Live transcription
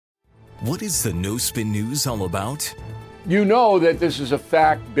What is the No Spin News all about? You know that this is a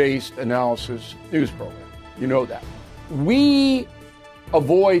fact-based analysis news program. You know that. We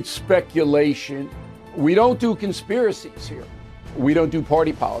avoid speculation. We don't do conspiracies here. We don't do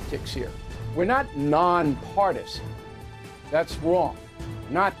party politics here. We're not nonpartisan. That's wrong.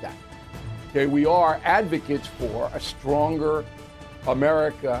 Not that. Okay, we are advocates for a stronger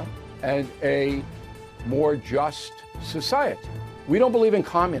America and a more just society. We don't believe in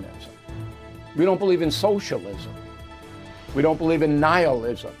communism. We don't believe in socialism. We don't believe in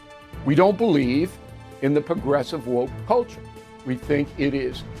nihilism. We don't believe in the progressive woke culture. We think it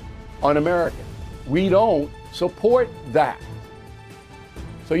is un-American. We don't support that.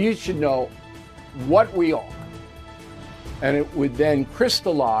 So you should know what we are, and it would then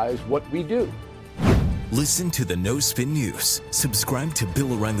crystallize what we do. Listen to the No Spin News. Subscribe to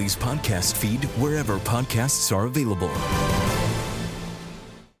Bill O'Reilly's podcast feed wherever podcasts are available.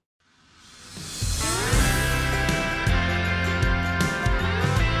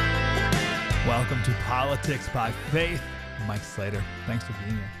 Welcome to Politics by Faith. I'm Mike Slater. Thanks for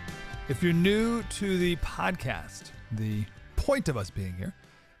being here. If you're new to the podcast, the point of us being here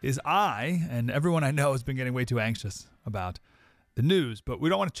is I and everyone I know has been getting way too anxious about the news, but we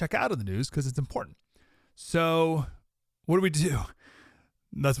don't want to check out of the news because it's important. So what do?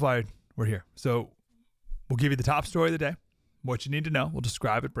 That's why we're here. So we'll give you the top story of the day, what you need to know. We'll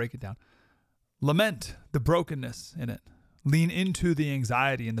describe it, break it down. Lament the brokenness in it. Lean into the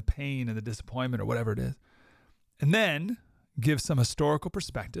anxiety and the pain and the disappointment or whatever it is. And then give some historical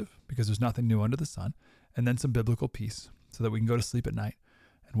perspective because there's nothing new under the sun. And then some biblical peace so that we can go to sleep at night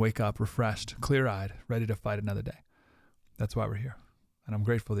and wake up refreshed, clear-eyed, ready to fight another day. That's why we're here. And I'm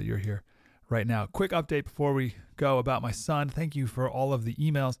grateful that you're here right now. Quick update before we go about my son. Thank you for all of the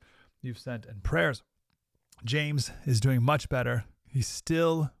emails you've sent and prayers. James is doing much better. He's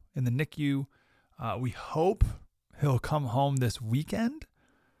still in the NICU. We hope he'll come home this weekend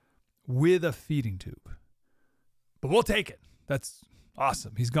with a feeding tube. But we'll take it. That's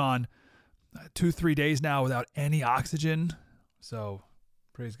awesome. He's gone 2-3 days now without any oxygen. So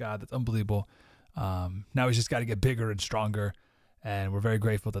praise God. That's unbelievable. Now he's just got to get bigger and stronger. And we're very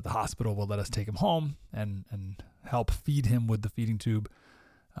grateful that the hospital will let us take him home and help feed him with the feeding tube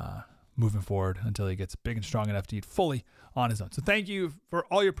moving forward until he gets big and strong enough to eat fully on his own. So thank you for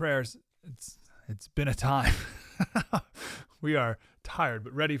all your prayers. It's been a time. We are tired,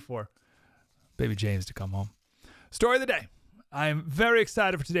 but ready for baby James to come home. Story of the day. I am very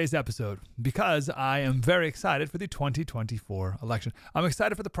excited for today's episode because I am very excited for the 2024 election. I'm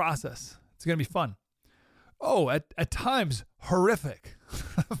excited for the process. It's going to be fun. Oh, at times horrific,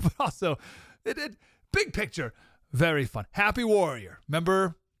 but also big picture, very fun. Happy Warrior.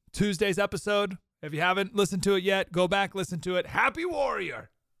 Remember Tuesday's episode? If you haven't listened to it yet, go back, listen to it. Happy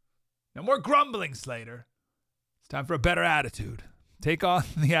Warrior. No more grumbling, Slater. It's time for a better attitude. Take on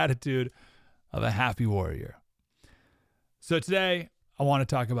the attitude of a happy warrior. So today, I want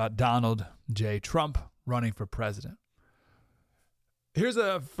to talk about Donald J. Trump running for president. Here's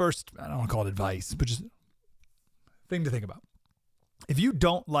a first, I don't want to call it advice, but just thing to think about. If you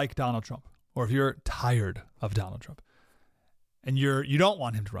don't like Donald Trump, or if you're tired of Donald Trump, and you don't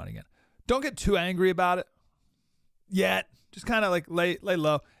want him to run again, don't get too angry about it yet. Just kind of like lay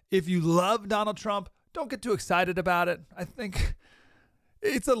low. If you love Donald Trump, don't get too excited about it. I think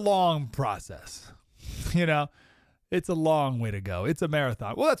it's a long process. It's a long way to go. It's a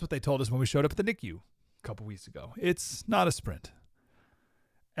marathon. Well, that's what they told us when we showed up at the NICU a couple weeks ago. It's not a sprint.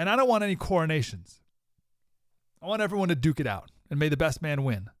 And I don't want any coronations. I want everyone to duke it out and may the best man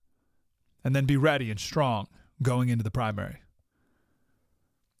win. And then be ready and strong going into the primary.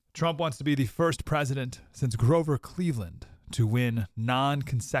 Trump wants to be the first president since Grover Cleveland to win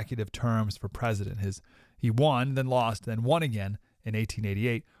non-consecutive terms for president. He won, then lost, then won again in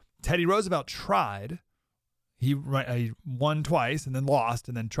 1888. Teddy Roosevelt tried. He won twice and then lost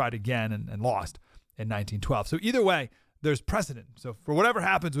and then tried again and lost in 1912. So either way, there's precedent. So for whatever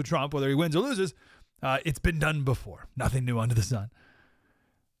happens with Trump, whether he wins or loses, it's been done before. Nothing new under the sun.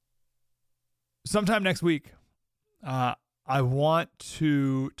 Sometime next week, I want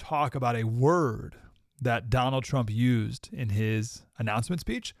to talk about a word that Donald Trump used in his announcement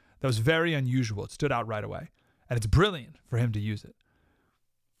speech that was very unusual. It stood out right away. And it's brilliant for him to use it.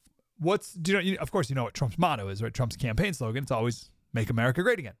 Of course, you know what Trump's motto is, right? Trump's campaign slogan. It's always make America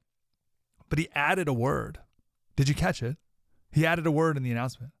great again. But he added a word. Did you catch it? He added a word in the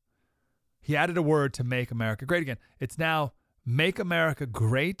announcement. He added a word to make America great again. It's now make America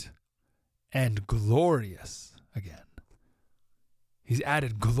great and glorious again. He's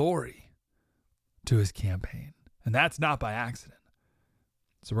added glory to his campaign. And that's not by accident.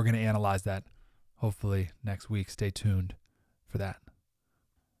 So we're going to analyze that hopefully next week. Stay tuned for that.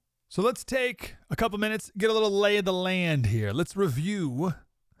 So let's take a couple minutes, get a little lay of the land here. Let's review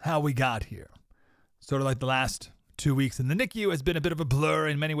how we got here. Sort of like the last 2 weeks in the NICU has been a bit of a blur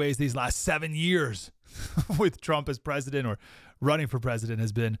in many ways. These last 7 years with Trump as president or running for president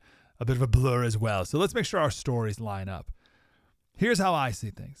has been a bit of a blur as well. So let's make sure our stories line up. Here's how I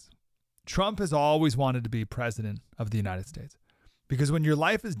see things. Trump has always wanted to be president of the United States because when your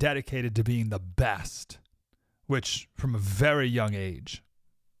life is dedicated to being the best, which from a very young age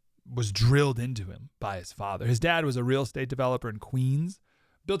was drilled into him by his father. His dad was a real estate developer in Queens,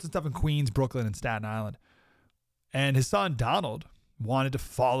 built some stuff in Queens, Brooklyn, and Staten Island. And his son, Donald, wanted to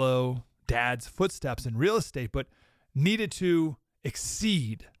follow dad's footsteps in real estate, but needed to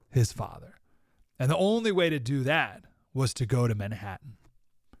exceed his father. And the only way to do that was to go to Manhattan.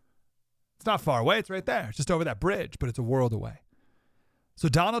 It's not far away. It's right there. It's just over that bridge, but it's a world away. So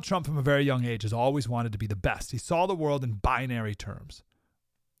Donald Trump, from a very young age, has always wanted to be the best. He saw the world in binary terms.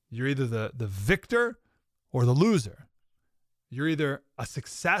 You're either the victor or the loser. You're either a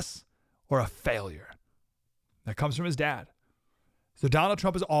success or a failure. That comes from his dad. So Donald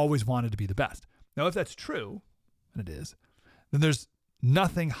Trump has always wanted to be the best. Now, if that's true, and it is, then there's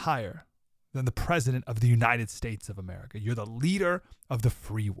nothing higher than the president of the United States of America. You're the leader of the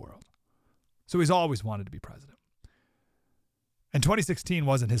free world. So he's always wanted to be president. And 2016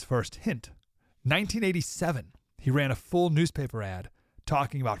 wasn't his first hint. 1987, he ran a full newspaper ad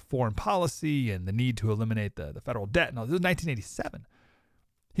talking about foreign policy and the need to eliminate the federal debt. And all. This was 1987.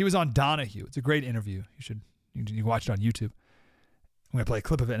 He was on Donahue. It's a great interview. You can watch it on YouTube. I'm going to play a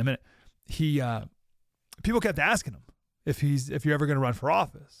clip of it in a minute. People kept asking him if you're ever going to run for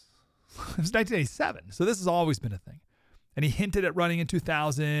office. It was 1987. So this has always been a thing. And he hinted at running in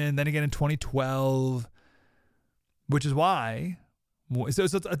 2000, then again in 2012, which is why. So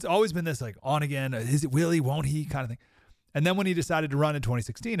it's always been this like on again. Is it will he, won't he kind of thing. And then when he decided to run in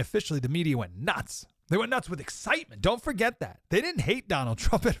 2016, officially the media went nuts. They went nuts with excitement. Don't forget that. They didn't hate Donald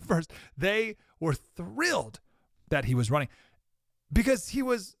Trump at first. They were thrilled that he was running because he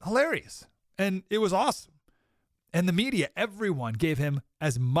was hilarious and it was awesome. And the media, everyone gave him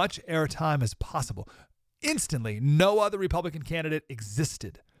as much airtime as possible. Instantly, no other Republican candidate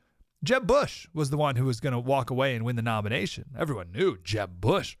existed. Jeb Bush was the one who was going to walk away and win the nomination. Everyone knew Jeb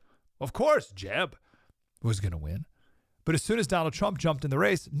Bush. Of course, Jeb was going to win. But as soon as Donald Trump jumped in the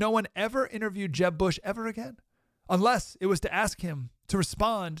race, no one ever interviewed Jeb Bush ever again, unless it was to ask him to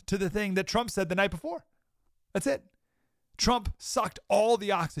respond to the thing that Trump said the night before. That's it. Trump sucked all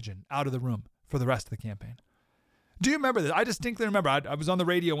the oxygen out of the room for the rest of the campaign. Do you remember this? I distinctly remember. I was on the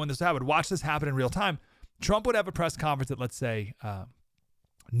radio when this happened. I would watch this happen in real time. Trump would have a press conference at, let's say,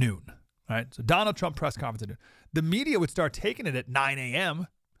 noon. Right? So Donald Trump press conference at noon. The media would start taking it at 9 a.m.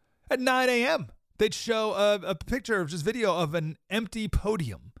 At 9 a.m., they'd show a picture of just video of an empty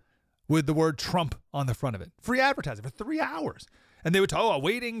podium with the word Trump on the front of it. Free advertising for 3 hours. And they would tell,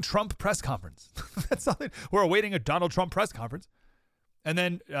 awaiting Trump press conference. That's something. We're awaiting a Donald Trump press conference. And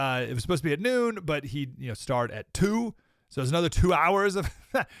then it was supposed to be at noon, but he'd start at 2. So there's another 2 hours of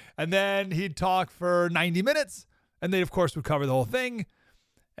and then he'd talk for 90 minutes. And they, of course, would cover the whole thing.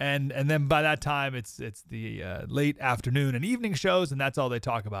 And then by that time, it's the late afternoon and evening shows, and that's all they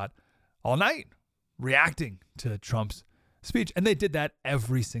talk about all night, reacting to Trump's speech. And they did that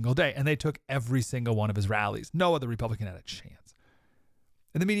every single day. And they took every single one of his rallies. No other Republican had a chance.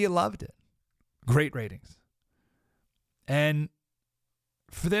 And the media loved it. Great ratings. And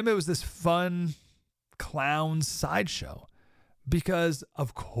for them, it was this fun clown sideshow because,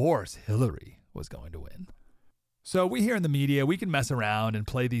 of course, Hillary was going to win. So we here in the media, we can mess around and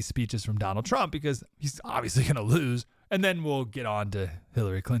play these speeches from Donald Trump because he's obviously going to lose. And then we'll get on to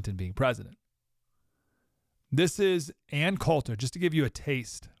Hillary Clinton being president. This is Ann Coulter, just to give you a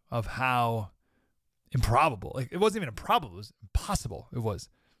taste of how improbable. Like, it wasn't even improbable. It was impossible. It was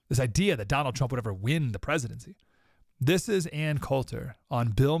this idea that Donald Trump would ever win the presidency. This is Ann Coulter on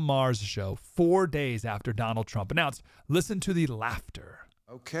Bill Maher's show 4 days after Donald Trump announced. Listen to the laughter.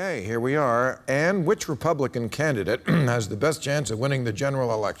 Okay, here we are. Ann, which Republican candidate has the best chance of winning the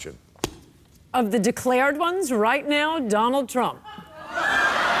general election? Of the declared ones, right now, Donald Trump.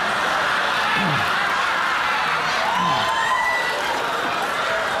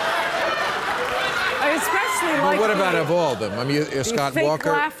 I especially like what about of all of them? I mean, Scott fake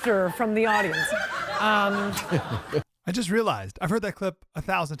Walker? Laughter from the audience. I just realized, I've heard that clip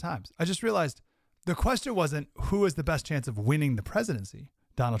 1,000 times. I just realized the question wasn't who has the best chance of winning the presidency,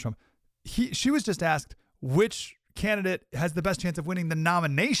 Donald Trump. She was just asked which candidate has the best chance of winning the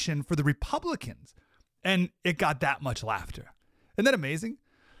nomination for the Republicans. And it got that much laughter. Isn't that amazing?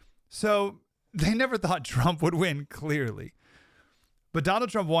 So they never thought Trump would win, clearly. But Donald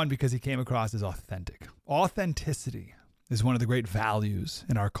Trump won because he came across as authentic. Authenticity is one of the great values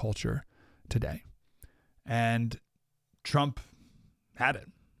in our culture today. And Trump had it.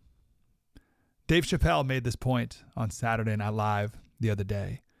 Dave Chappelle made this point on Saturday Night Live the other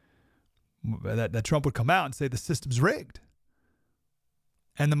day, that Trump would come out and say the system's rigged.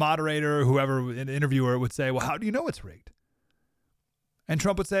 And the moderator, whoever, an interviewer would say, well, how do you know it's rigged? And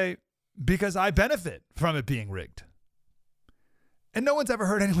Trump would say, because I benefit from it being rigged. And no one's ever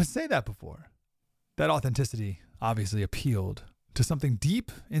heard anyone say that before. That authenticity obviously appealed to something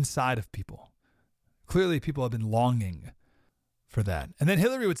deep inside of people. Clearly, people have been longing for that. And then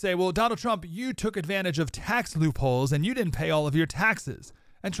Hillary would say, well, Donald Trump, you took advantage of tax loopholes and you didn't pay all of your taxes.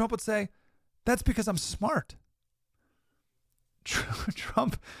 And Trump would say, that's because I'm smart.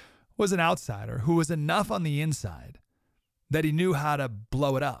 Trump was an outsider who was enough on the inside that he knew how to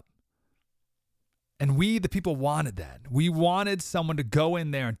blow it up. And we, the people, wanted that. We wanted someone to go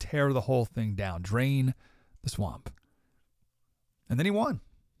in there and tear the whole thing down, drain the swamp. And then he won.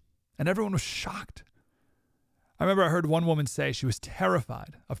 And everyone was shocked. I remember I heard one woman say she was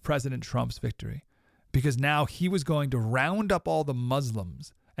terrified of President Trump's victory because now he was going to round up all the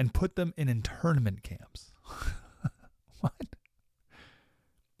Muslims and put them in internment camps. What?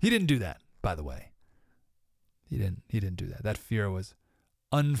 He didn't do that, by the way. He didn't do that. That fear was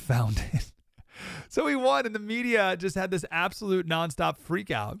unfounded. So he won, and the media just had this absolute nonstop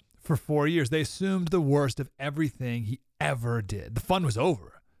freak out for 4 years. They assumed the worst of everything he ever did. The fun was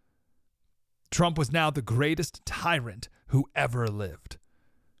over. Trump was now the greatest tyrant who ever lived.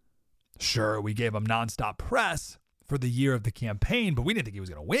 Sure, we gave him nonstop press for the year of the campaign, but we didn't think he was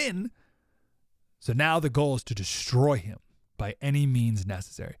going to win. So now the goal is to destroy him by any means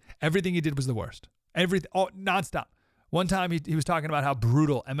necessary. Everything he did was the worst. Nonstop. One time he was talking about how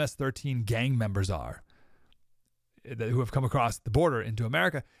brutal MS-13 gang members are who have come across the border into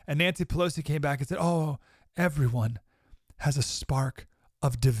America. And Nancy Pelosi came back and said, oh, everyone has a spark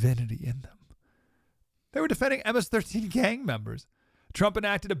of divinity in them. They were defending MS-13 gang members. Trump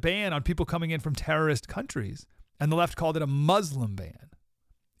enacted a ban on people coming in from terrorist countries, and the left called it a Muslim ban.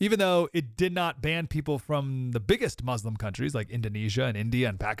 Even though it did not ban people from the biggest Muslim countries like Indonesia and India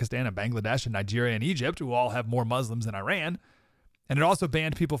and Pakistan and Bangladesh and Nigeria and Egypt, who all have more Muslims than Iran. And it also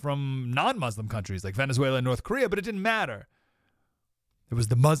banned people from non-Muslim countries like Venezuela and North Korea, but it didn't matter. It was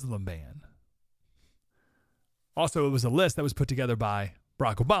the Muslim ban. Also, it was a list that was put together by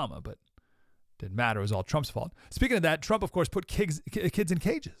Barack Obama, but it didn't matter. It was all Trump's fault. Speaking of that, Trump, of course, put kids in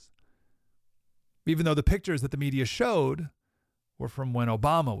cages. Even though the pictures that the media showed were from when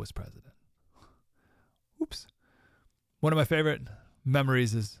Obama was president. Oops. One of my favorite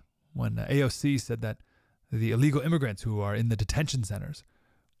memories is when AOC said that the illegal immigrants who are in the detention centers,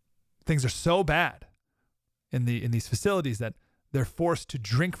 things are so bad in these facilities that they're forced to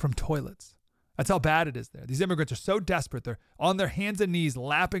drink from toilets. That's how bad it is there. These immigrants are so desperate, they're on their hands and knees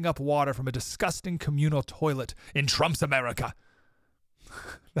lapping up water from a disgusting communal toilet in Trump's America.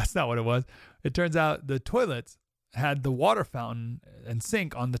 That's not what it was. It turns out the toilets had the water fountain and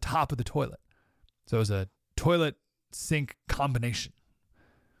sink on the top of the toilet. So it was a toilet sink combination.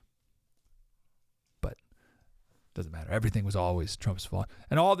 But it doesn't matter. Everything was always Trump's fault.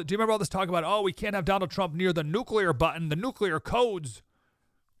 And do you remember all this talk about, oh, we can't have Donald Trump near the nuclear button, the nuclear codes?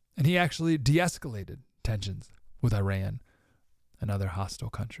 And he actually de-escalated tensions with Iran and other hostile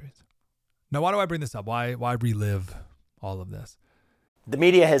countries. Now, why do I bring this up? Why relive all of this? The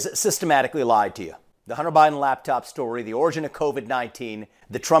media has systematically lied to you. The Hunter Biden laptop story, the origin of COVID-19,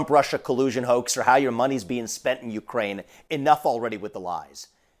 the Trump-Russia collusion hoax, or how your money's being spent in Ukraine. Enough already with the lies.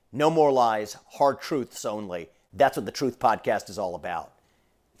 No more lies, hard truths only. That's what the Truth Podcast is all about.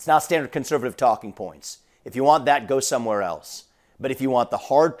 It's not standard conservative talking points. If you want that, go somewhere else. But if you want the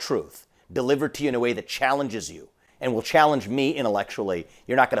hard truth delivered to you in a way that challenges you and will challenge me intellectually,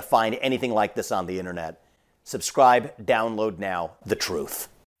 you're not going to find anything like this on the internet. Subscribe, download now, The Truth.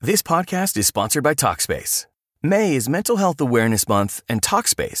 This podcast is sponsored by Talkspace. May is Mental Health Awareness Month, and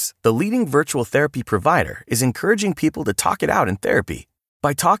Talkspace, the leading virtual therapy provider, is encouraging people to talk it out in therapy.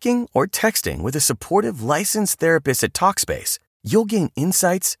 By talking or texting with a supportive licensed therapist at Talkspace, you'll gain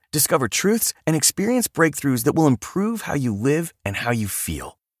insights, discover truths, and experience breakthroughs that will improve how you live and how you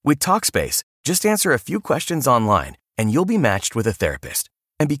feel. With Talkspace, just answer a few questions online, and you'll be matched with a therapist.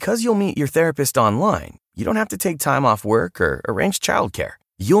 And because you'll meet your therapist online, you don't have to take time off work or arrange childcare.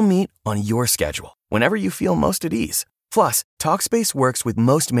 You'll meet on your schedule, whenever you feel most at ease. Plus, Talkspace works with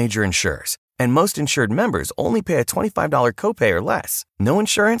most major insurers, and most insured members only pay a $25 copay or less. No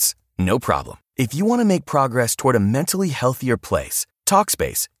insurance? No problem. If you want to make progress toward a mentally healthier place,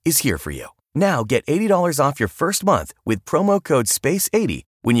 Talkspace is here for you. Now get $80 off your first month with promo code SPACE80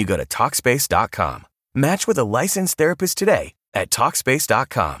 when you go to Talkspace.com. Match with a licensed therapist today at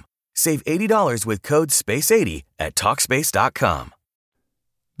Talkspace.com. Save $80 with code SPACE80 at Talkspace.com.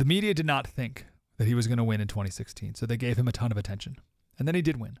 The media did not think that he was going to win in 2016, so they gave him a ton of attention. And then he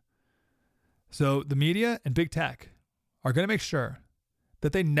did win. So the media and big tech are going to make sure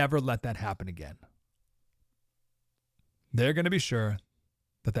that they never let that happen again. They're going to be sure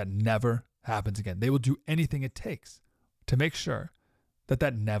that that never happens again. They will do anything it takes to make sure that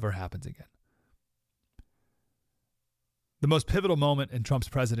that never happens again. The most pivotal moment in Trump's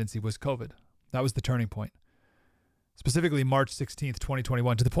presidency was COVID. That was the turning point. Specifically March 16th,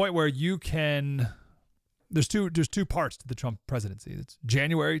 2021, to the point where you can... There's two parts to the Trump presidency. It's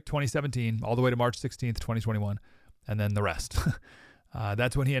January 2017 all the way to March 16th, 2021, and then the rest.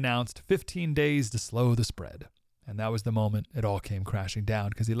 That's when he announced 15 days to slow the spread. And that was the moment it all came crashing down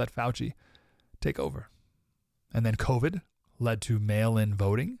because he let Fauci take over. And then COVID led to mail-in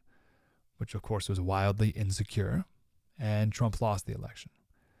voting, which of course was wildly insecure, and Trump lost the election.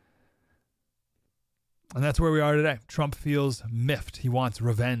 And that's where we are today. Trump feels miffed. He wants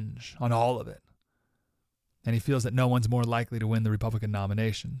revenge on all of it. And he feels that no one's more likely to win the Republican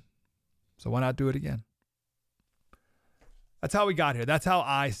nomination. So why not do it again? That's how we got here. That's how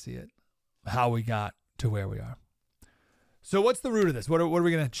I see it, how we got to where we are. So what's the root of this? What are we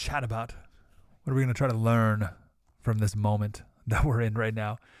going to chat about? What are we going to try to learn from this moment that we're in right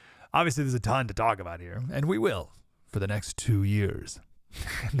now? Obviously, there's a ton to talk about here, and we will for the next 2 years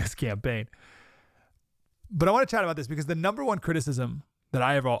in this campaign. But I want to chat about this because the number one criticism that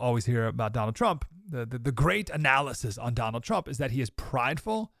I ever always hear about Donald Trump, the great analysis on Donald Trump, is that he is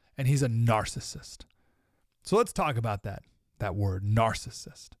prideful and he's a narcissist. So let's talk about that word,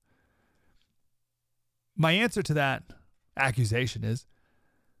 narcissist. My answer to that accusation is,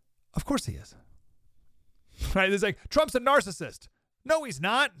 of course he is. Right? It's like, Trump's a narcissist. No, he's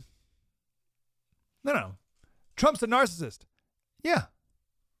not. No. Trump's a narcissist. Yeah.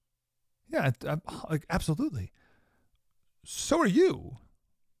 Yeah, absolutely. So are you,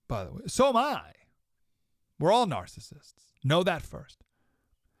 by the way. So am I. We're all narcissists. Know that first.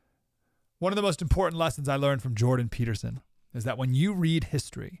 One of the most important lessons I learned from Jordan Peterson is that when you read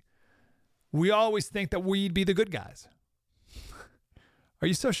history, we always think that we'd be the good guys. Are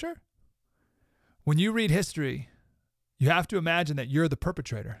you so sure? When you read history, you have to imagine that you're the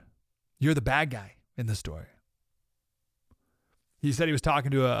perpetrator. You're the bad guy in the story. He said he was talking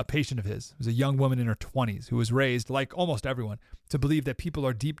to a patient of his. It was a young woman in her 20s who was raised, like almost everyone, to believe that people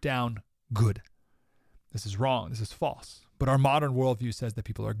are deep down good. This is wrong. This is false. But our modern worldview says that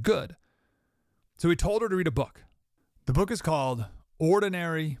people are good. So he told her to read a book. The book is called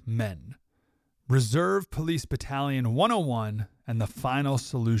Ordinary Men, Reserve Police Battalion 101 and the Final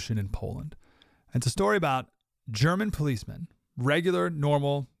Solution in Poland. And it's a story about German policemen, regular,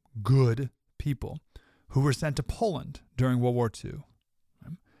 normal, good people, who were sent to Poland during World War II.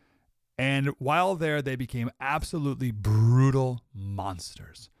 And while there, they became absolutely brutal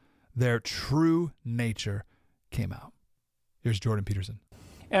monsters. Their true nature came out. Here's Jordan Peterson.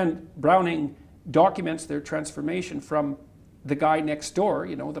 And Browning documents their transformation from the guy next door,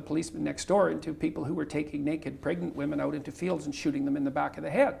 the policeman next door, into people who were taking naked pregnant women out into fields and shooting them in the back of the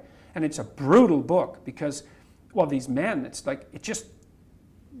head. And it's a brutal book because, these men, it's like it just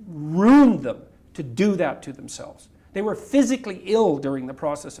ruined them to do that to themselves. They were physically ill during the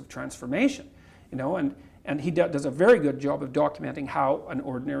process of transformation, and he does a very good job of documenting how an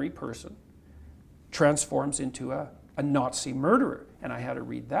ordinary person transforms into a Nazi murderer. And I had to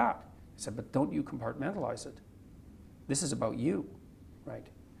read that. I said, but don't you compartmentalize it. This is about you, right?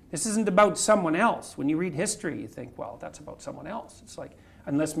 This isn't about someone else. When you read history, you think, well, that's about someone else. It's like,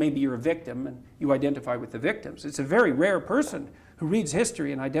 unless maybe you're a victim and you identify with the victims. It's a very rare person who reads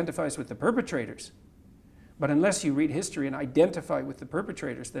history and identifies with the perpetrators. But unless you read history and identify with the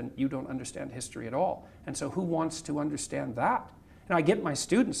perpetrators, then you don't understand history at all. And so who wants to understand that? And I get my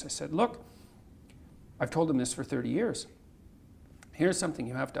students, I said, look, I've told them this for 30 years. Here's something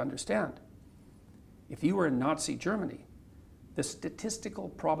you have to understand. If you were in Nazi Germany, the statistical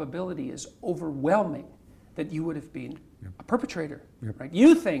probability is overwhelming that you would have been a perpetrator. Right?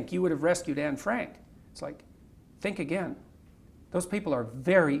 You think you would have rescued Anne Frank. It's like, think again. Those people are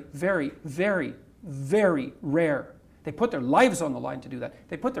very, very, very, very rare. They put their lives on the line to do that.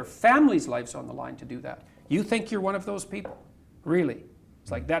 They put their families' lives on the line to do that. You think you're one of those people? Really?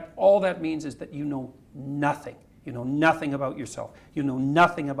 It's like that. All that means is that you know nothing. You know nothing about yourself. You know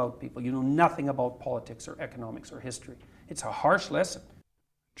nothing about people. You know nothing about politics or economics or history. It's a harsh lesson.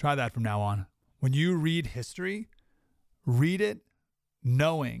 Try that from now on. When you read history, read it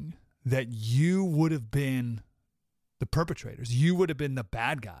knowing that you would have been the perpetrators. You would have been the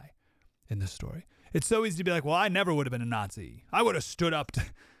bad guy in this story. It's so easy to be like, well, I never would have been a Nazi. I would have stood up to,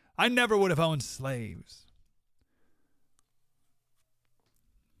 I never would have owned slaves.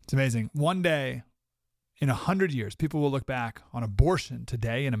 It's amazing. One day, in 100 years, people will look back on abortion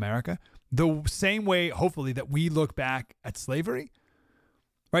today in America the same way, hopefully, that we look back at slavery.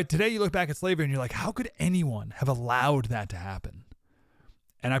 Right? Today, you look back at slavery and you're like, how could anyone have allowed that to happen?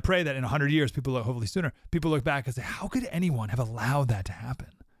 And I pray that in 100 years, people, hopefully sooner, people look back and say, how could anyone have allowed that to happen?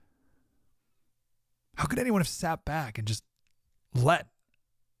 How could anyone have sat back and just let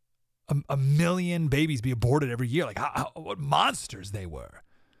a million babies be aborted every year? Like, what monsters they were.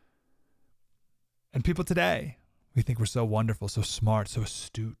 And people today, we think we're so wonderful, so smart, so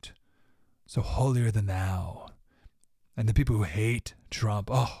astute, so holier than thou. And the people who hate Trump,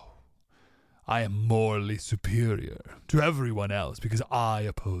 oh, I am morally superior to everyone else because I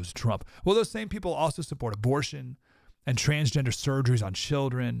oppose Trump. Well, those same people also support abortion and transgender surgeries on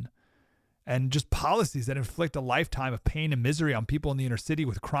children and just policies that inflict a lifetime of pain and misery on people in the inner city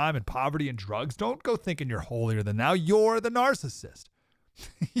with crime and poverty and drugs. Don't go thinking you're holier than thou. You're the narcissist.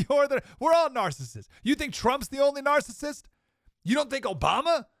 We're all narcissists. You think Trump's the only narcissist? You don't think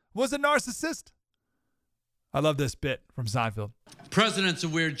Obama was a narcissist? I love this bit from Seinfeld. President's a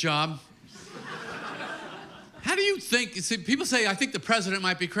weird job. How do you think? See, people say, I think the president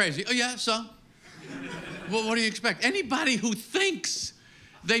might be crazy. Oh, yeah, so? Well, what do you expect? Anybody who thinks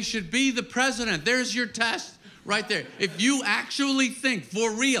they should be the president, there's your test right there. If you actually think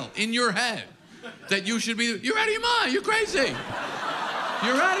for real in your head that you should be, you're out of your mind. You're crazy.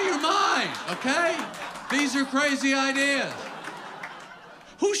 You're out of your mind, okay? These are crazy ideas.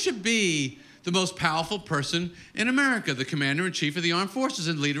 Who should be the most powerful person in America? The commander-in-chief of the armed forces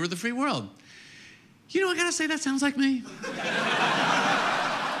and leader of the free world. You know, I gotta say, that sounds like me.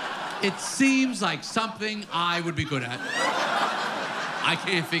 It seems like something I would be good at. I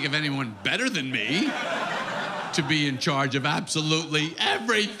can't think of anyone better than me to be in charge of absolutely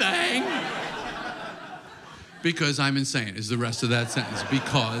everything. Because I'm insane is the rest of that sentence.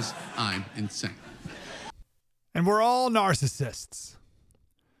 Because I'm insane. And we're all narcissists.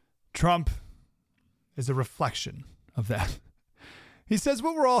 Trump is a reflection of that. He says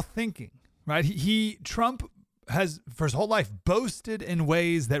what we're all thinking, right? Trump has, for his whole life, boasted in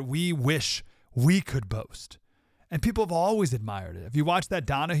ways that we wish we could boast. And people have always admired it. If you watch that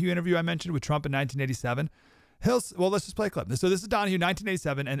Donahue interview I mentioned with Trump in 1987, let's just play a clip. So this is Donahue,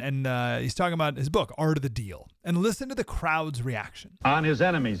 1987, and he's talking about his book, Art of the Deal. And listen to the crowd's reaction. On his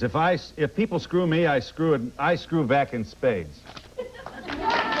enemies, if people screw me, I screw back in spades.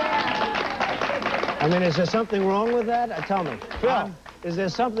 I mean, is there something wrong with that? Tell me. Phil, is there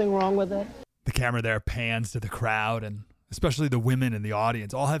something wrong with that? The camera there pans to the crowd, and especially the women in the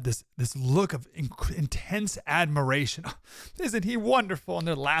audience all have this look of intense admiration. Oh, isn't he wonderful? And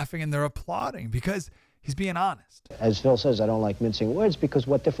they're laughing and they're applauding because he's being honest. As Phil says, I don't like mincing words because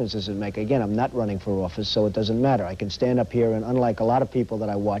what difference does it make? Again, I'm not running for office, so it doesn't matter. I can stand up here and unlike a lot of people that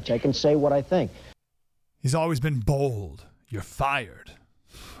I watch, I can say what I think. He's always been bold. You're fired,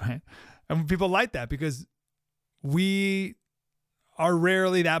 right? And people like that because we are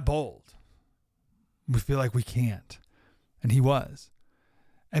rarely that bold. We feel like we can't. And he was.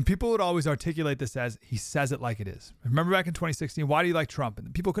 And people would always articulate this as he says it like it is. Remember back in 2016, why do you like Trump?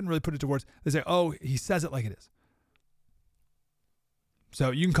 And people couldn't really put it to words. They say, oh, he says it like it is.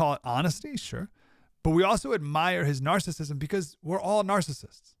 So you can call it honesty, sure. But we also admire his narcissism because we're all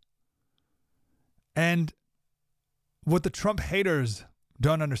narcissists. And what the Trump haters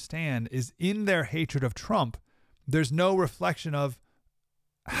don't understand is in their hatred of Trump, there's no reflection of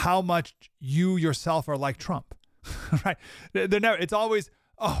how much you yourself are like Trump, right? It's always,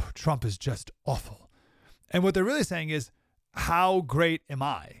 oh, Trump is just awful. And what they're really saying is, how great am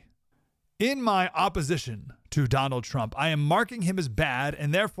I? In my opposition to Donald Trump, I am marking him as bad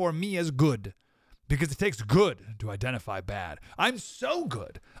and therefore me as good because it takes good to identify bad. I'm so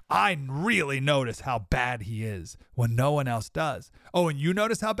good. I really notice how bad he is when no one else does. Oh, and you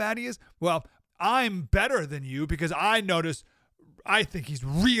notice how bad he is? Well, I'm better than you because I think he's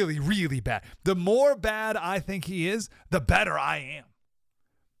really, really bad. The more bad I think he is, the better I am.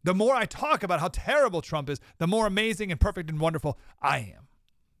 The more I talk about how terrible Trump is, the more amazing and perfect and wonderful I am.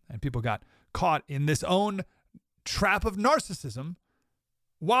 And people got caught in this own trap of narcissism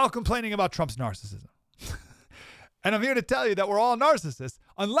while complaining about Trump's narcissism. And I'm here to tell you that we're all narcissists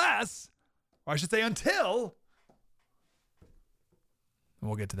unless, or I should say until, and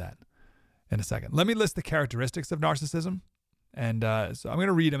we'll get to that in a second. Let me list the characteristics of narcissism. And so I'm going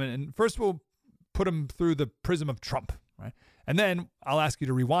to read them. And first we'll put them through the prism of Trump, right? And then I'll ask you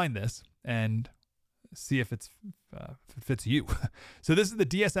to rewind this and see if it fits you. So this is the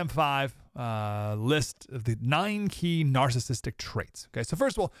DSM-5 list of the 9 key narcissistic traits. Okay, so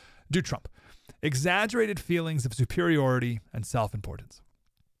first of all, do Trump. Exaggerated feelings of superiority and self-importance.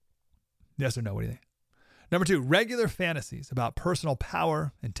 Yes or no? What do you think? Number 2, regular fantasies about personal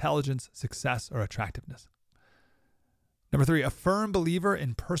power, intelligence, success, or attractiveness. Number 3, a firm believer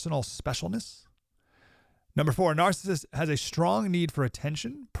in personal specialness. Number 4, a narcissist has a strong need for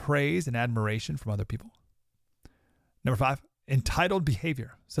attention, praise, and admiration from other people. Number 5, entitled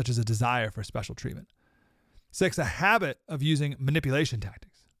behavior, such as a desire for special treatment. 6, a habit of using manipulation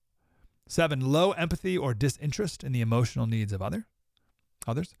tactics. 7, low empathy or disinterest in the emotional needs of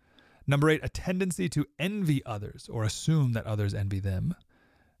others. Number 8, a tendency to envy others or assume that others envy them.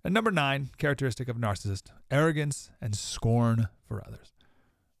 And number 9, characteristic of a narcissist, arrogance and scorn for others.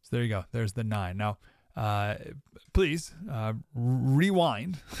 So there you go. There's the 9. Now, please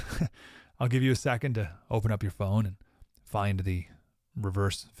rewind. I'll give you a second to open up your phone and find the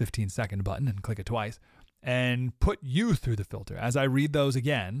reverse 15-second button and click it twice and put you through the filter. As I read those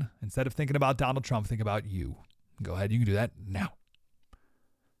again, instead of thinking about Donald Trump, think about you. Go ahead. You can do that now.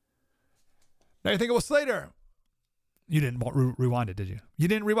 Now you're thinking, well, Slater, you didn't rewind it, did you? You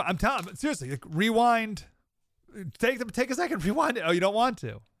didn't rewind. I'm telling you, seriously, like, rewind. Take a second, rewind it. Oh, you don't want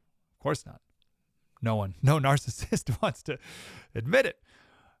to? Of course not. No narcissist wants to admit it.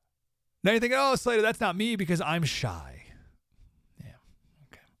 Now you're thinking, oh, Slater, that's not me because I'm shy. Yeah,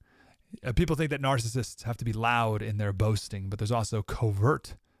 okay. People think that narcissists have to be loud in their boasting, but there's also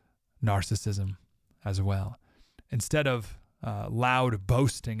covert narcissism as well. Instead of loud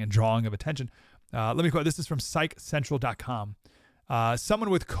boasting and drawing of attention, let me quote, this is from psychcentral.com. Someone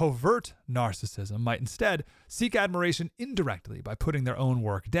with covert narcissism might instead seek admiration indirectly by putting their own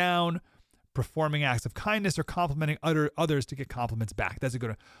work down, performing acts of kindness, or complimenting others to get compliments back. That's a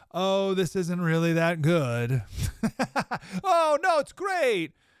good one. Oh, this isn't really that good. Oh, no, it's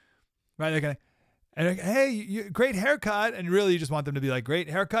great. Right? Okay. And hey, great haircut. And really, you just want them to be like, great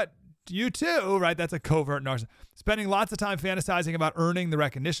haircut. You too, right? That's a covert narcissist. Spending lots of time fantasizing about earning the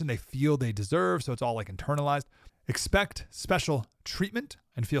recognition they feel they deserve. So it's all like internalized. Expect special treatment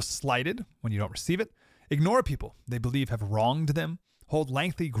and feel slighted when you don't receive it. Ignore people they believe have wronged them. Hold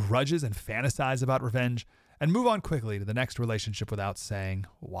lengthy grudges and fantasize about revenge. And move on quickly to the next relationship without saying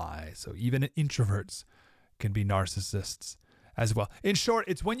why. So even introverts can be narcissists as well. In short,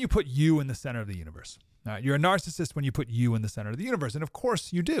 it's when you put you in the center of the universe. You're a narcissist when you put you in the center of the universe. And of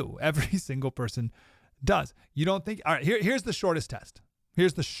course you do. Every single person does. You don't think, all right, here's the shortest test.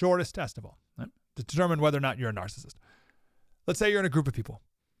 Here's the shortest test of all, right? To determine whether or not you're a narcissist. Let's say you're in a group of people.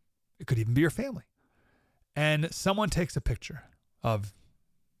 It could even be your family. And someone takes a picture of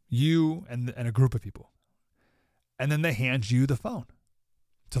you and a group of people. And then they hand you the phone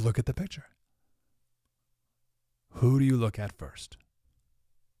to look at the picture. Who do you look at first?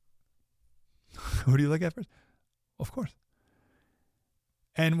 Who do you look at first? Of course.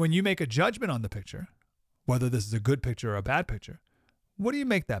 And when you make a judgment on the picture, whether this is a good picture or a bad picture, what do you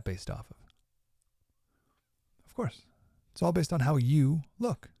make that based off of? Of course. It's all based on how you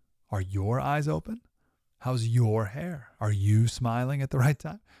look. Are your eyes open? How's your hair? Are you smiling at the right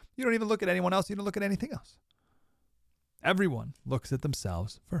time? You don't even look at anyone else. You don't look at anything else. Everyone looks at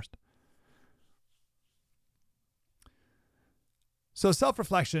themselves first. So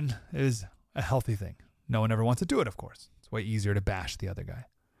self-reflection is a healthy thing. No one ever wants to do it, of course. It's way easier to bash the other guy.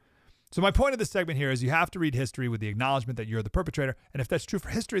 So my point of this segment here is you have to read history with the acknowledgement that you're the perpetrator. And if that's true for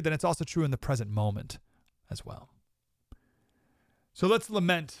history, then it's also true in the present moment as well. So let's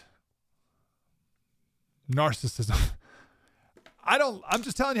lament narcissism. I'm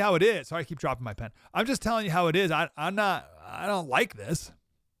just telling you how it is. Sorry, I keep dropping my pen. I'm just telling you how it is. I don't like this.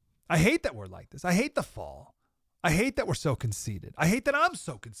 I hate that we're like this. I hate the fall. I hate that we're so conceited. I hate that I'm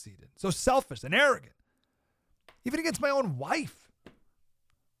so conceited, so selfish and arrogant. Even against my own wife.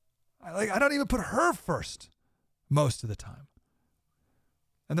 I don't even put her first most of the time.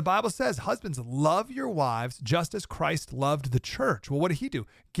 And the Bible says, husbands, love your wives just as Christ loved the church. Well, what did he do?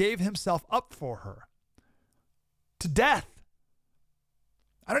 Gave himself up for her. To death.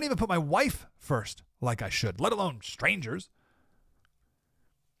 I don't even put my wife first like I should, let alone strangers.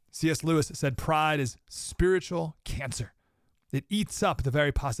 C.S. Lewis said pride is spiritual cancer. It eats up the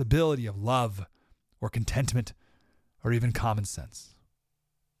very possibility of love or contentment or even common sense.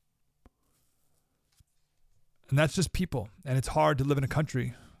 And that's just people. And it's hard to live in a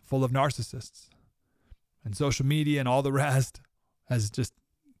country full of narcissists. And social media and all the rest has just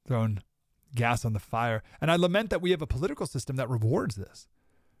thrown gas on the fire. And I lament that we have a political system that rewards this.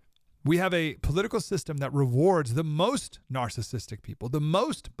 We have a political system that rewards the most narcissistic people, the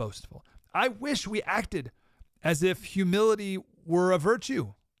most boastful. I wish we acted as if humility were a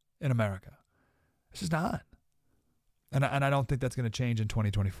virtue in America. It's just not. And I don't think that's going to change in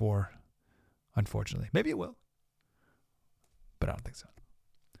 2024, unfortunately. Maybe it will, but I don't think so.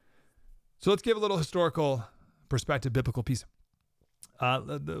 So let's give a little historical perspective, biblical piece.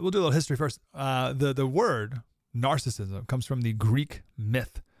 We'll do a little history first. The word narcissism comes from the Greek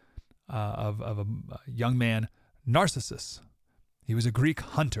myth of a young man, Narcissus. He was a Greek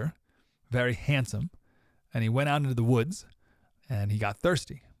hunter, very handsome, and he went out into the woods and he got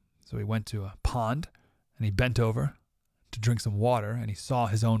thirsty. So he went to a pond and he bent over to drink some water, and he saw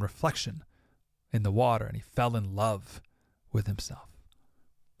his own reflection in the water, and he fell in love with himself,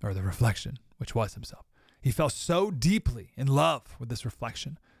 or the reflection, which was himself. He fell so deeply in love with this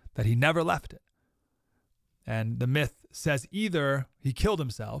reflection that he never left it. And the myth says either he killed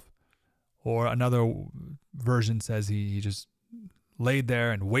himself, or another version says he just laid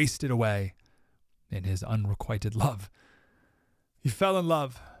there and wasted away in his unrequited love. He fell in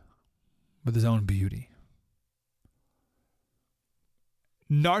love with his own beauty.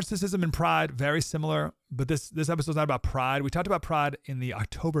 Narcissism and pride, very similar, but this episode is not about pride. We talked about pride in the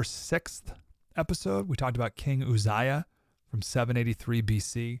October 6th episode. We talked about King Uzziah from 783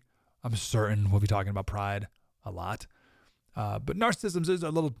 BC. I'm certain we'll be talking about pride a lot. But narcissism is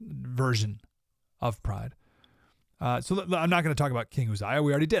a little version of pride. So I'm not going to talk about King Uzziah.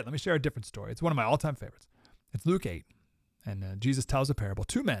 We already did. Let me share a different story. It's one of my all-time favorites. It's Luke 8. And Jesus tells a parable.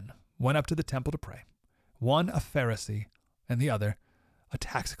 2 men went up to the temple to pray. One a Pharisee and the other a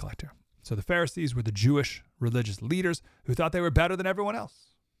tax collector. So the Pharisees were the Jewish religious leaders who thought they were better than everyone else.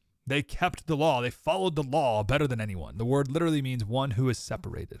 They kept the law. They followed the law better than anyone. The word literally means one who is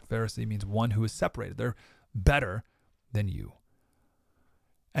separated. Pharisee means one who is separated. They're better than you.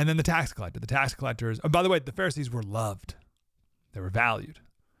 And then the tax collector. The tax collectors, by the way, the Pharisees were loved. They were valued.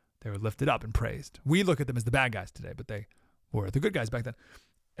 They were lifted up and praised. We look at them as the bad guys today, but they were the good guys back then.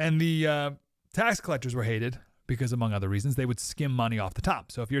 And the tax collectors were hated because, among other reasons, they would skim money off the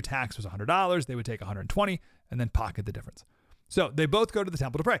top. So if your tax was $100, they would take $120 and then pocket the difference. So they both go to the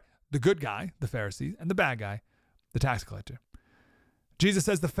temple to pray. The good guy, the Pharisee, and the bad guy, the tax collector. Jesus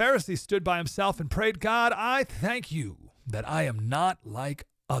says the Pharisee stood by himself and prayed, God, I thank you that I am not like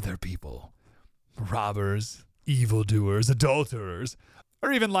other people, robbers, evildoers, adulterers,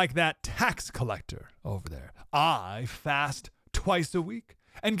 or even like that tax collector over there. I fast twice a week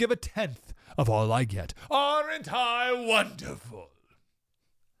and give 1/10 of all I get. Aren't I wonderful?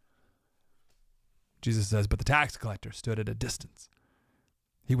 Jesus says, but the tax collector stood at a distance.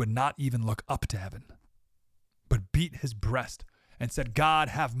 He would not even look up to heaven, but beat his breast and said, God,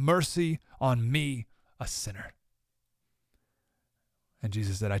 have mercy on me, a sinner. And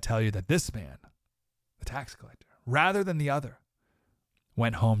Jesus said, I tell you that this man, the tax collector, rather than the other,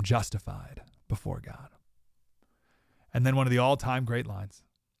 went home justified before God. And then one of the all-time great lines,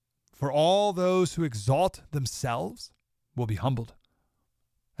 for all those who exalt themselves will be humbled,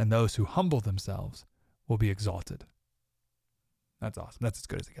 and those who humble themselves will be exalted. That's awesome. That's as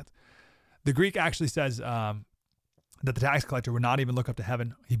good as it gets. The Greek actually says that the tax collector would not even look up to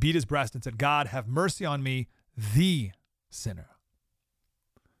heaven. He beat his breast and said, God, have mercy on me, the sinner.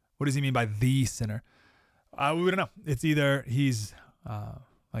 What does he mean by the sinner? We don't know. It's either he's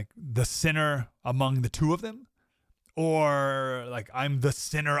like the sinner among the two of them, or like I'm the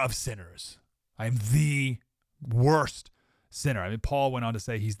sinner of sinners. I'm the worst sinner. I mean, Paul went on to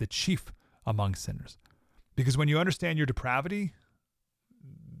say he's the chief among sinners. Because when you understand your depravity,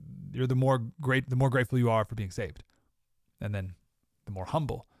 you're the more grateful you are for being saved. And then the more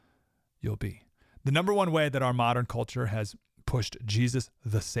humble you'll be. The number one way that our modern culture has pushed Jesus,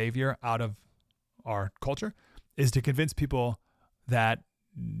 the Savior, out of our culture is to convince people that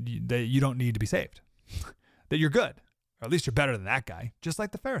you don't need to be saved, that you're good, or at least you're better than that guy, just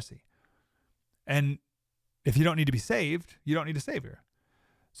like the Pharisee. And if you don't need to be saved, you don't need a Savior.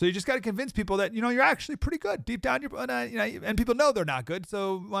 So you just got to convince people that, you're actually pretty good. Deep down, and people know they're not good,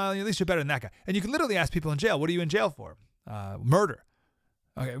 so, well, at least you're better than that guy. And you can literally ask people in jail, what are you in jail for? Murder.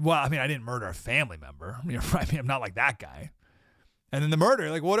 Okay, well, I didn't murder a family member. I'm not like that guy. And then the murder,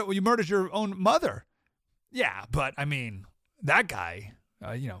 like, what? You murdered your own mother. Yeah, but, that guy,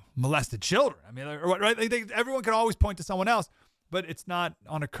 molested children. Right? Everyone can always point to someone else, but it's not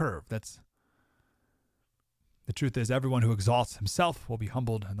on a curve. The truth is, everyone who exalts himself will be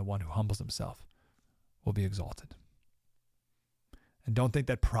humbled, and the one who humbles himself will be exalted. And don't think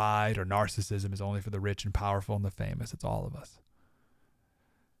that pride or narcissism is only for the rich and powerful and the famous. It's all of us.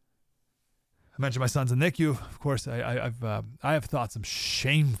 I mentioned my son's in NICU. Of course, I have thought some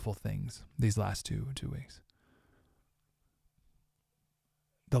shameful things these last two weeks.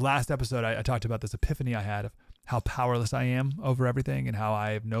 The last episode, I talked about this epiphany I had of how powerless I am over everything and how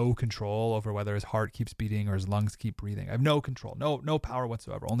I have no control over whether his heart keeps beating or his lungs keep breathing. I have no control, no power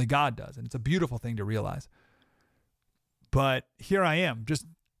whatsoever. Only God does. And it's a beautiful thing to realize. But here I am, just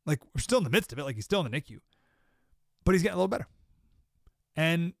like we're still in the midst of it, like he's still in the NICU. But he's getting a little better.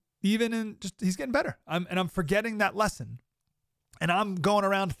 And he's getting better. I'm forgetting that lesson. And I'm going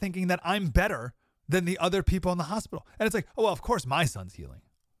around thinking that I'm better than the other people in the hospital. And it's like, oh, well, of course my son's healing.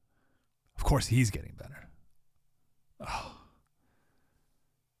 Of course he's getting better.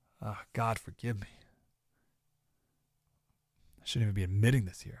 Oh, God, forgive me. I shouldn't even be admitting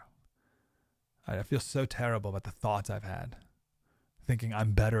this here. I feel so terrible about the thoughts I've had, thinking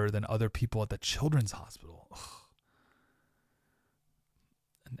I'm better than other people at the children's hospital.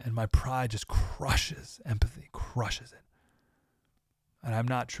 And my pride just crushes empathy, crushes it. And I'm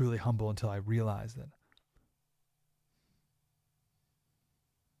not truly humble until I realize that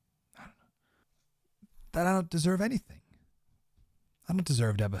I don't deserve anything. I don't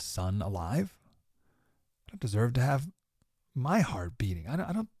deserve to have a son alive. I don't deserve to have my heart beating. I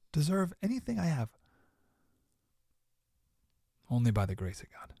don't deserve anything I have. Only by the grace of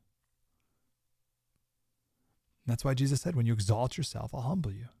God. That's why Jesus said, when you exalt yourself, I'll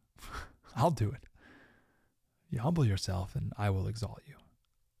humble you. I'll do it. You humble yourself and I will exalt you.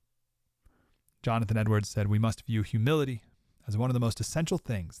 Jonathan Edwards said, we must view humility as one of the most essential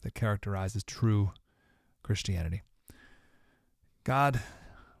things that characterizes true Christianity. God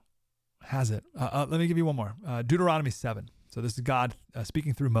has it. Let me give you one more. Deuteronomy 7. So this is God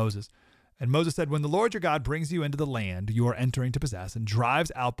speaking through Moses. And Moses said, when the Lord your God brings you into the land you are entering to possess and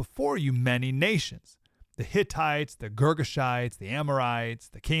drives out before you many nations, the Hittites, the Girgashites, the Amorites,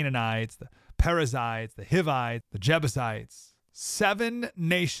 the Canaanites, the Perizzites, the Hivites, the Jebusites, 7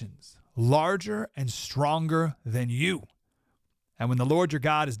 nations larger and stronger than you. And when the Lord your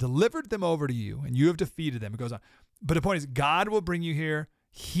God has delivered them over to you and you have defeated them, it goes on. But the point is, God will bring you here.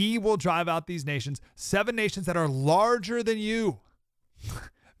 He will drive out these nations, 7 nations that are larger than you.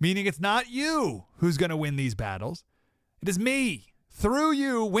 Meaning it's not you who's going to win these battles. It is me, through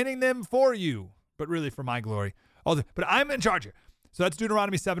you, winning them for you. But really for my glory. But I'm in charge here. So that's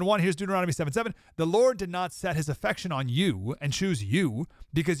Deuteronomy 7:1. Here's Deuteronomy 7:7. The Lord did not set his affection on you and choose you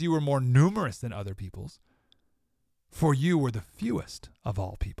because you were more numerous than other peoples. For you were the fewest of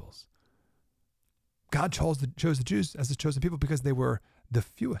all peoples. God chose the Jews as his chosen people because they were the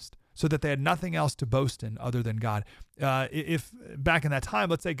fewest, so that they had nothing else to boast in other than God. If back in that time,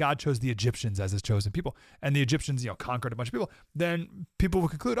 let's say God chose the Egyptians as his chosen people, and the Egyptians, conquered a bunch of people, then people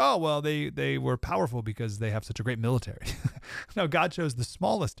would conclude, oh, well, they were powerful because they have such a great military. No, God chose the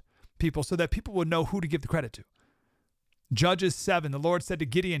smallest people so that people would know who to give the credit to. Judges 7, the Lord said to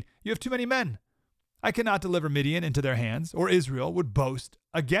Gideon, you have too many men. I cannot deliver Midian into their hands, or Israel would boast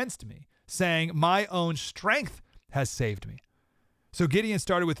against me, saying, my own strength has saved me. So Gideon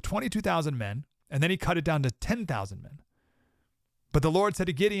started with 22,000 men, and then he cut it down to 10,000 men. But the Lord said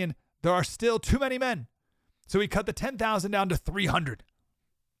to Gideon, there are still too many men. So he cut the 10,000 down to 300.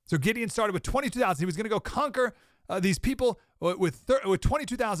 So Gideon started with 22,000. He was going to go conquer these people with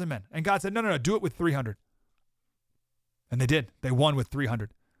 22,000 men. And God said, no, do it with 300. And they did. They won with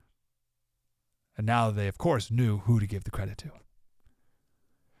 300. And now they, of course, knew who to give the credit to.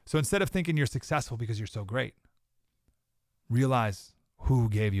 So instead of thinking you're successful because you're so great, realize who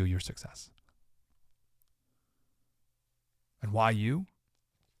gave you your success. And why you?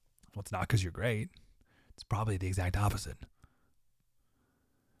 Well, it's not because you're great. It's probably the exact opposite.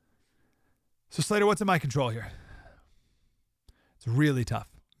 So Slater, what's in my control here? It's really tough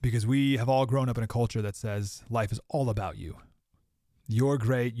because we have all grown up in a culture that says life is all about you. You're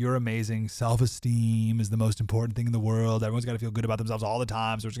great. You're amazing. Self-esteem is the most important thing in the world. Everyone's got to feel good about themselves all the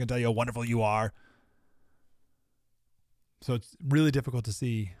time. So we're just going to tell you how wonderful you are. So it's really difficult to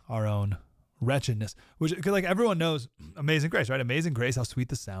see our own wretchedness, which, like everyone knows Amazing Grace, right? Amazing Grace, how sweet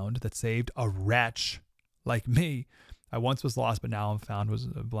the sound that saved a wretch like me. I once was lost, but now I'm found, was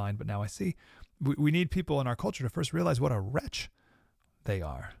blind, but now I see. We need people in our culture to first realize what a wretch they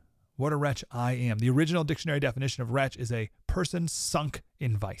are. What a wretch I am. The original dictionary definition of wretch is a person sunk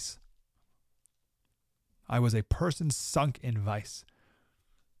in vice. I was a person sunk in vice.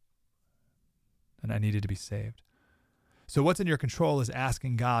 And I needed to be saved. So what's in your control is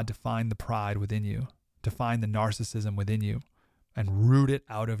asking God to find the pride within you, to find the narcissism within you, and root it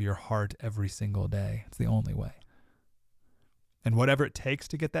out of your heart every single day. It's the only way. And whatever it takes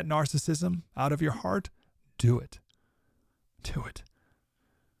to get that narcissism out of your heart, do it. Do it.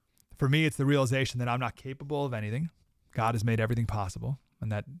 For me, it's the realization that I'm not capable of anything. God has made everything possible,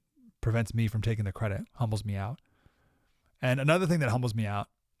 and that prevents me from taking the credit, humbles me out. And another thing that humbles me out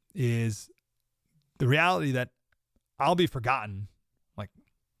is the reality that I'll be forgotten like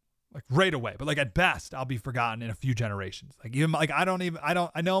right away, but like at best I'll be forgotten in a few generations. Like even like I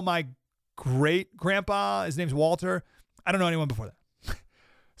know my great grandpa, his name's Walter. I don't know anyone before that.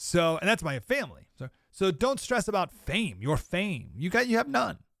 So, and that's my family. So don't stress about fame, your fame. You have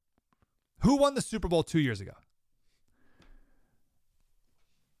none. Who won the Super Bowl 2 years ago?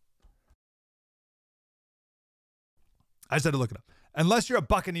 I just had to look it up. Unless you're a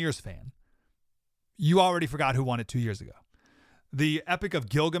Buccaneers fan, you already forgot who won it 2 years ago. The Epic of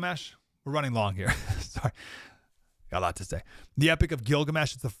Gilgamesh. We're running long here. Sorry. Got a lot to say. The Epic of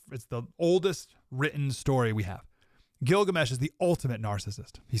Gilgamesh, it's the oldest written story we have. Gilgamesh is the ultimate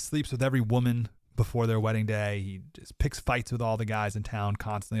narcissist. He sleeps with every woman before their wedding day. He just picks fights with all the guys in town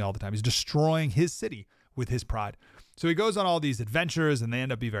constantly all the time. He's destroying his city with his pride. So he goes on all these adventures, and they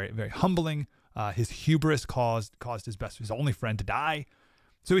end up being very, very humbling. His hubris caused his only friend to die.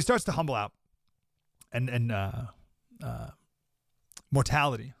 So he starts to humble out, and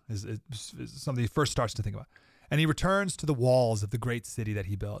mortality is something he first starts to think about. And he returns to the walls of the great city that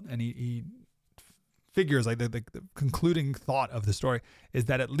he built, and he figures like the concluding thought of the story is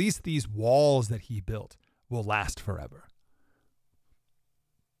that at least these walls that he built will last forever.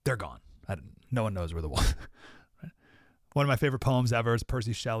 They're gone. No one knows where the walls. Right? One of my favorite poems ever is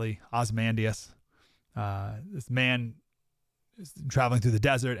Percy Shelley, Ozymandias. This man is traveling through the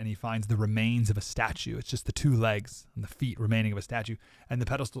desert and he finds the remains of a statue. It's just the two legs and the feet remaining of a statue. And the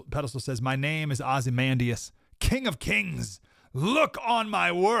pedestal says, "My name is Ozymandias, King of Kings. Look on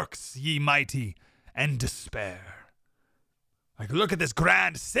my works, ye mighty, and despair." Like, look at this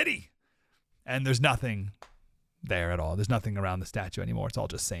grand city. And there's nothing there at all. There's nothing around the statue anymore. It's all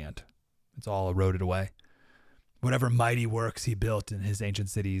just sand. It's all eroded away. Whatever mighty works he built in his ancient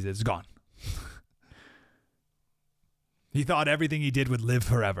cities is gone. He thought everything he did would live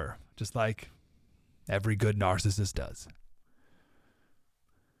forever, just like every good narcissist does.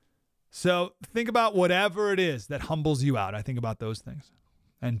 So think about whatever it is that humbles you out. I think about those things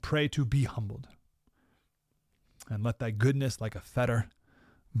and pray to be humbled. And let thy goodness like a fetter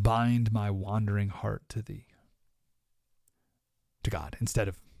bind my wandering heart to thee, to God, instead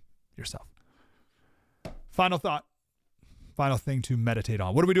of yourself. Final thought, final thing to meditate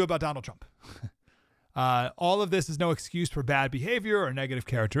on. What do we do about Donald Trump? All of this is no excuse for bad behavior or negative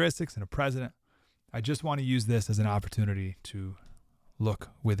characteristics in a president. I just want to use this as an opportunity to look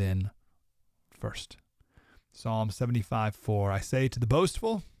within first. Psalm 75:4. I say to the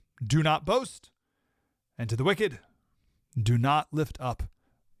boastful, do not boast, and to the wicked, do not lift up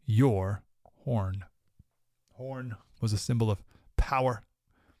your horn. Horn was a symbol of power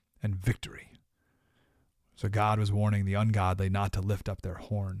and victory. So God was warning the ungodly not to lift up their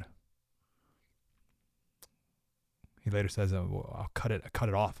horn. He later says, I'll cut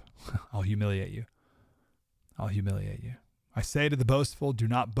it off. I'll humiliate you. I'll humiliate you. I say to the boastful, do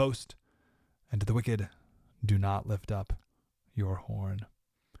not boast, and to the wicked, do not lift up your horn.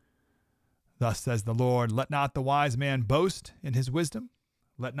 Thus says the Lord, let not the wise man boast in his wisdom.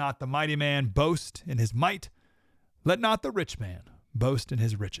 Let not the mighty man boast in his might. Let not the rich man boast in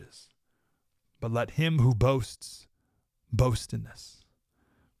his riches. But let him who boasts boast in this,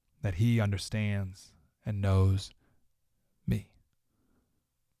 that he understands and knows me,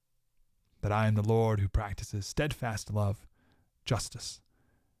 that I am the Lord who practices steadfast love, justice,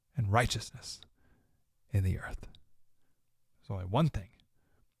 and righteousness in the earth. There's only one thing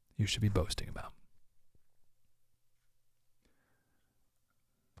you should be boasting about.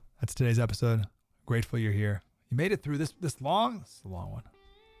 That's today's episode. Grateful you're here. You made it through this long. This is a long one.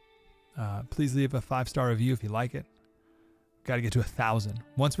 Please leave a 5-star review if you like it. Got to get to 1,000.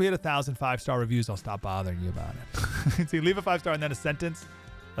 Once we hit 1,000 5-star reviews, I'll stop bothering you about it. So you leave a 5-star and then a sentence,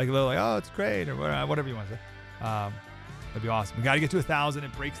 like a little like, oh, it's great, or whatever you want to say. That'd be awesome. We got to get to 1,000.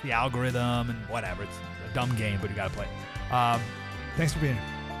 It breaks the algorithm and whatever. It's a dumb game, but you got to play it. Thanks for being here.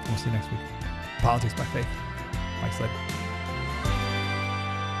 We'll see you next week. Politics by Faith. Mike Slater.